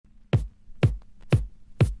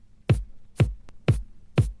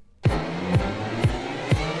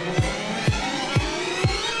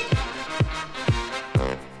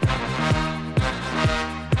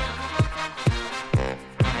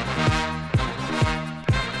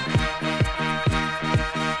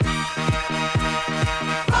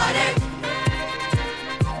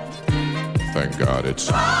God it's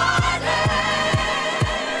Friday.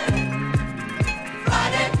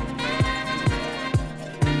 Friday.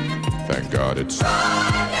 Thank God it's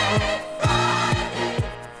Friday. Friday.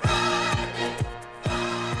 Friday. Friday.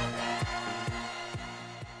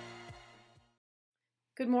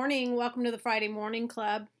 Good morning. Welcome to the Friday Morning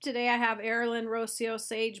Club. Today I have Erilyn, Rocio,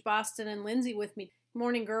 Sage, Boston, and Lindsay with me. Good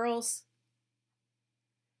morning, girls.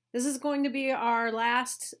 This is going to be our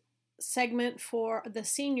last segment for the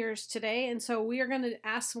seniors today, and so we are going to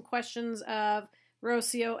ask some questions of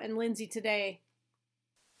Rocio and Lindsay today.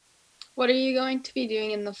 What are you going to be doing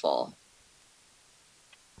in the fall?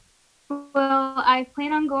 Well, I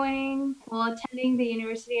plan on attending the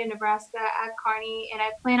University of Nebraska at Kearney, and I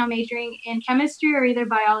plan on majoring in chemistry or either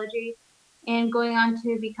biology and going on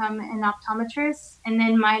to become an optometrist, and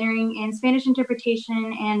then minoring in Spanish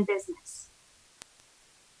interpretation and business.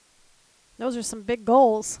 Those are some big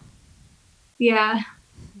goals. Yeah.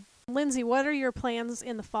 Lindsay, what are your plans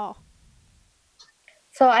in the fall?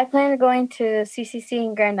 So I plan on going to CCC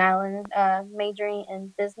in Grand Island, majoring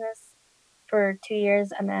in business for 2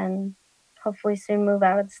 years, and then hopefully soon move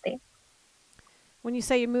out of the state. When you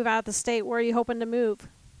say you move out of the state, where are you hoping to move?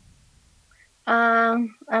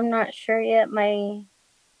 I'm not sure yet. My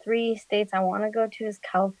 3 states I want to go to is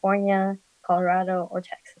California, Colorado, or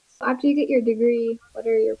Texas. After you get your degree, what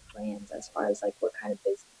are your plans as far as like what kind of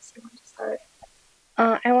business you want to start?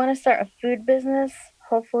 I want to start a food business,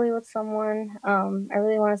 hopefully with someone. I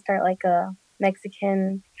really want to start like a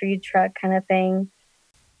Mexican food truck kind of thing.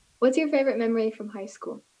 What's your favorite memory from high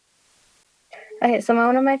school? Okay, so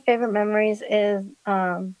one of my favorite memories is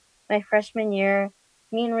my freshman year.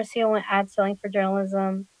 Me and Rocio went ad selling for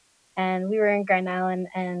journalism, and we were in Grand Island,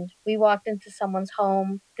 and we walked into someone's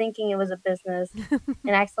home thinking it was a business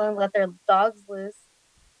and accidentally let their dogs loose,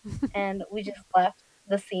 and we just left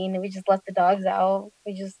the scene, and we just let the dogs out.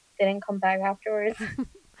 We just didn't come back afterwards. We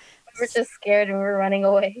were just scared, and we were running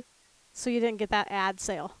away. So you didn't get that ad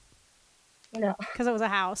sale? No. Because it was a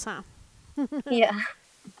house, huh? Yeah.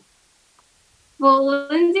 Well,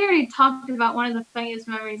 Lindsay already talked about one of the funniest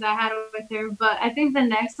memories I had with her, but I think the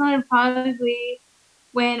next one would probably be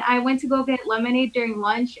when I went to go get lemonade during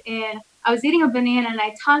lunch, and I was eating a banana, and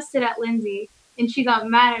I tossed it at Lindsay, and she got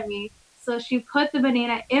mad at me. So she put the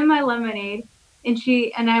banana in my lemonade,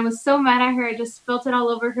 and I was so mad at her, I just spilt it all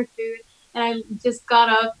over her food, and I just got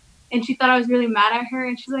up, and she thought I was really mad at her,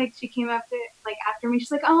 and she came after me. She's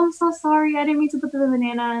like, "Oh, I'm so sorry. I didn't mean to put the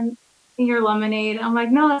banana in your lemonade." I'm like,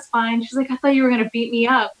 "No, that's fine." She's like, "I thought you were gonna beat me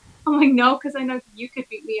up." I'm like, "No, because I know you could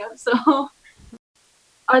beat me up." So.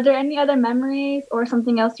 Are there any other memories or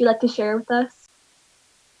something else you'd like to share with us?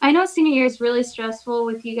 I know senior year is really stressful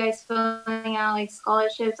with you guys filling out like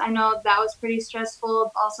scholarships. I know that was pretty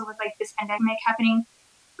stressful also with like this pandemic happening.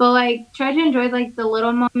 But like try to enjoy like the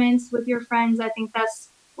little moments with your friends. I think that's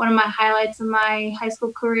one of my highlights of my high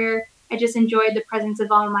school career. I just enjoyed the presence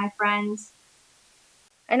of all my friends.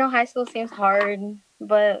 I know high school seems hard,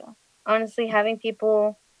 but honestly, having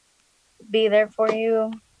people be there for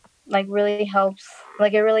you like really helps.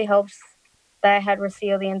 Like it really helps that I had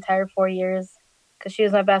Rocio the entire 4 years because she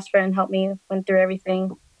was my best friend and helped me went through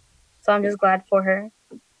everything. So I'm just glad for her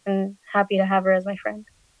and happy to have her as my friend.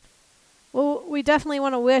 Well, we definitely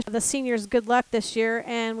want to wish the seniors good luck this year,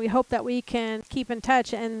 and we hope that we can keep in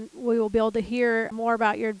touch and we will be able to hear more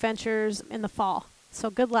about your adventures in the fall.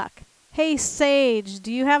 So good luck. Hey, Sage,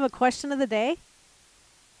 do you have a question of the day?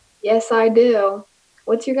 Yes, I do.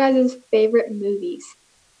 What's your guys' favorite movies?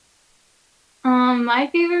 My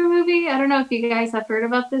favorite movie, I don't know if you guys have heard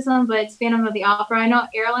about this one, but it's Phantom of the Opera. I know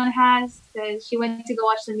Erilyn has, because she went to go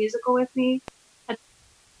watch the musical with me at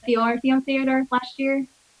the Orpheum Theater last year.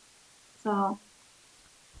 So.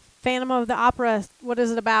 Phantom of the Opera, what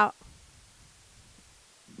is it about?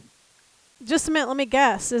 Just a minute, let me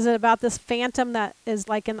guess. Is it about this phantom that is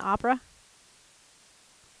like in the opera?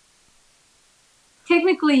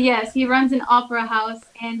 Technically, yes. He runs an opera house,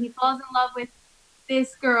 and he falls in love with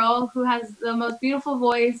this girl who has the most beautiful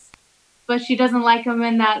voice, but she doesn't like him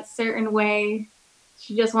in that certain way.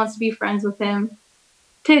 She just wants to be friends with him.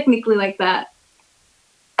 Technically like that.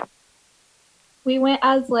 We went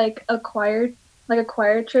as like a choir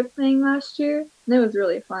trip thing last year, and it was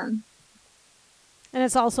really fun. And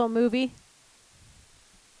it's also a movie?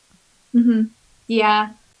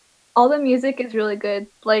 Yeah. All the music is really good.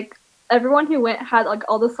 Like everyone who went had like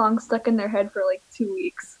all the songs stuck in their head for like 2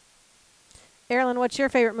 weeks. Erilyn, what's your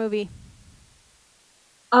favorite movie?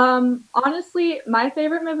 Honestly, my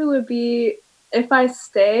favorite movie would be If I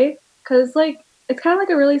Stay, because like it's kind of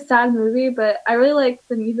like a really sad movie, but I really like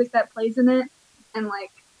the music that plays in it and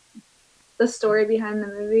like the story behind the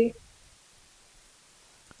movie.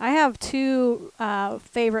 I have two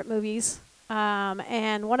favorite movies,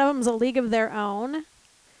 and one of them is A League of Their Own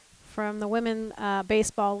from the Women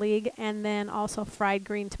Baseball League, and then also Fried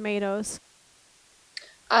Green Tomatoes.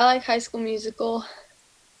 I like High School Musical.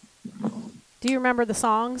 Do you remember the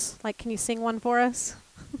songs? Like, can you sing one for us?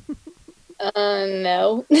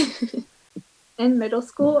 No. In middle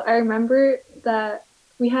school, I remember that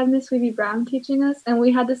we had Miss Weeby Brown teaching us, and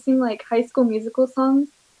we had to sing like High School Musical songs.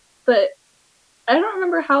 But I don't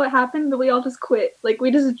remember how it happened, but we all just quit. Like,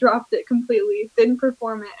 we just dropped it completely, didn't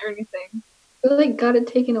perform it or anything. We like got it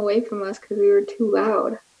taken away from us because we were too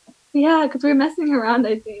loud. Yeah, because we were messing around,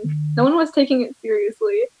 I think. No one was taking it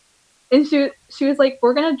seriously. And she was like,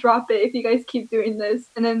 "We're gonna drop it if you guys keep doing this."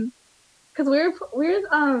 And then, because we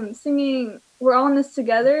were singing "We're All in This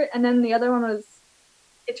Together," and then the other one was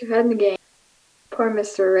Get Your Head in the Game. Poor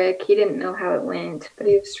Mr. Rick. He didn't know how it went, but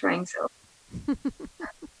he was trying so.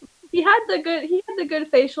 he had the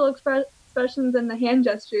good facial expressions and the hand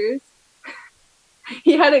gestures.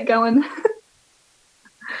 He had it going.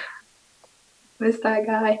 Miss that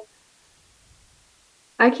guy.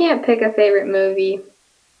 I can't pick a favorite movie.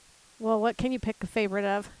 Well, what can you pick a favorite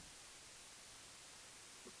of?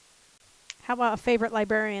 How about a favorite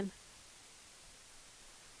librarian?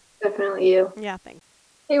 Definitely you. Yeah, thanks.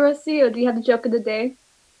 Hey, Rocio, do you have the joke of the day?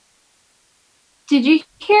 Did you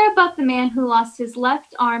hear about the man who lost his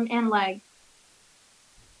left arm and leg?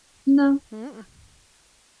 No. Mm-mm.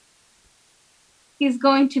 He's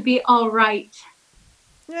going to be all right.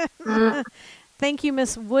 Thank you,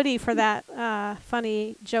 Miss Woody, for that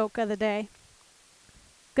funny joke of the day.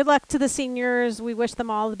 Good luck to the seniors. We wish them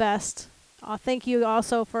all the best. Thank you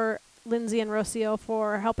also for Lindsay and Rocio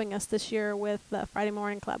for helping us this year with the Friday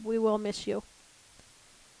Morning Club. We will miss you.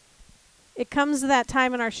 It comes to that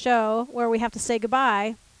time in our show where we have to say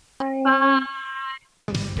goodbye. Bye.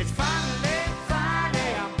 It's finally